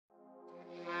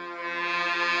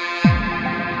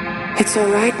It's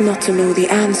alright not to know the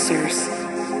answers.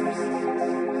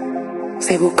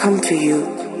 They will come to you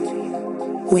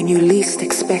when you least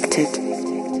expect it.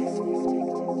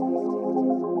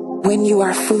 When you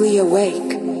are fully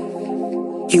awake,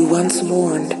 you once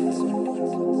mourned.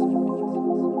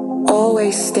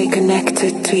 Always stay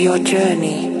connected to your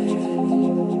journey.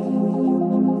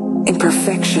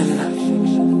 Imperfection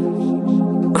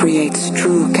creates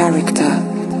true character.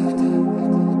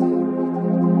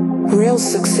 Real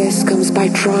success comes by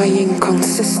trying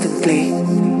consistently.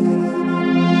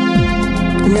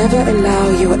 Never allow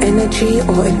your energy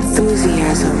or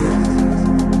enthusiasm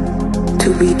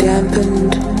to be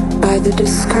dampened by the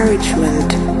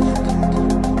discouragement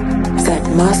that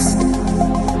must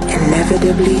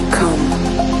inevitably come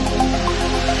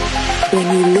when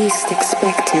you least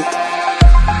expect it.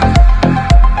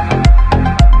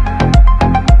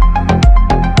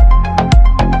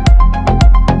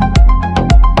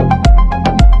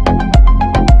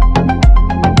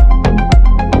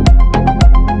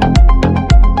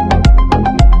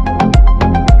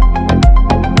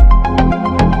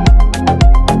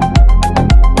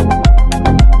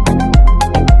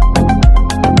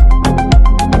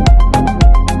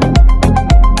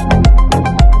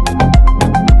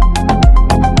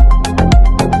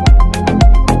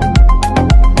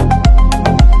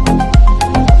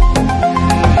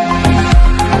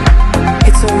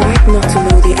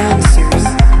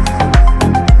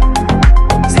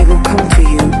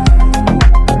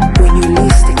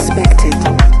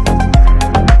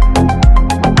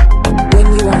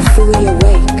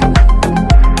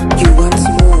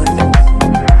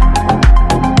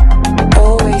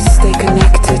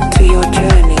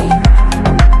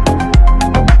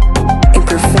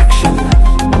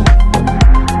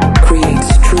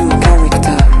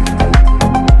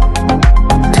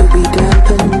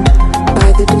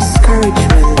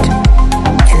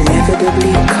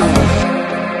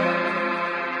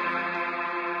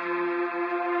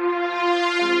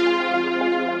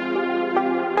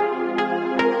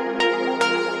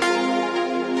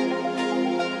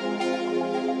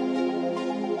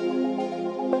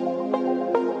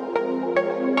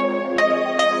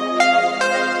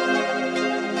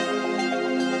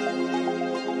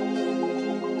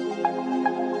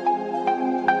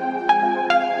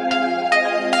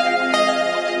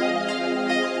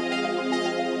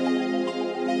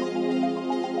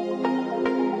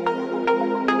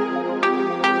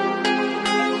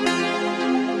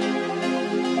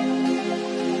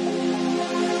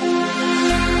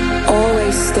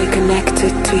 Stay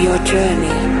connected to your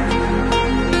journey.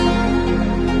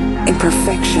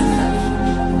 Imperfection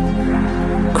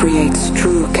creates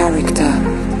true character.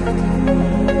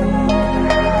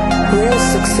 Real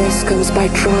success comes by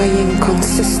trying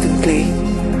consistently.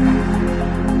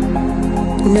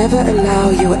 Never allow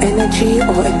your energy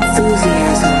or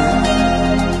enthusiasm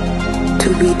to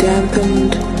be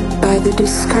dampened by the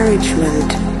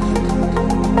discouragement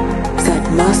that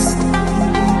must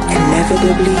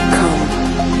inevitably come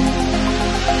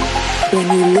when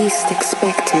you least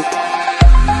expect it.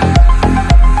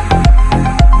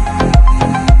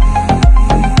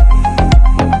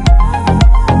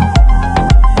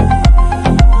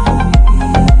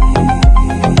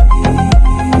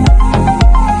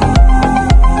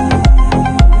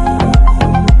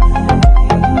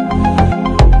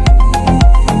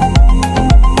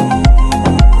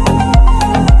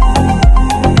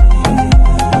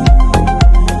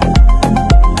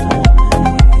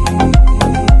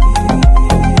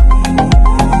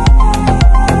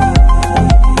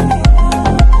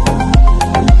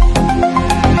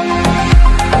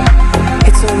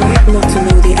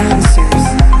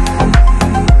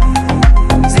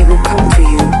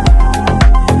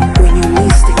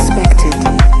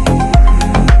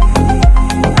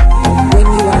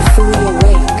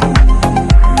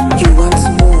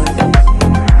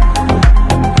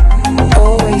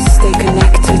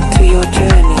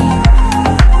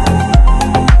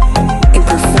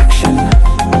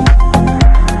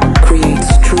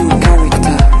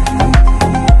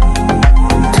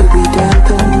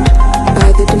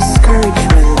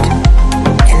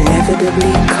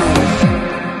 Inevitably come.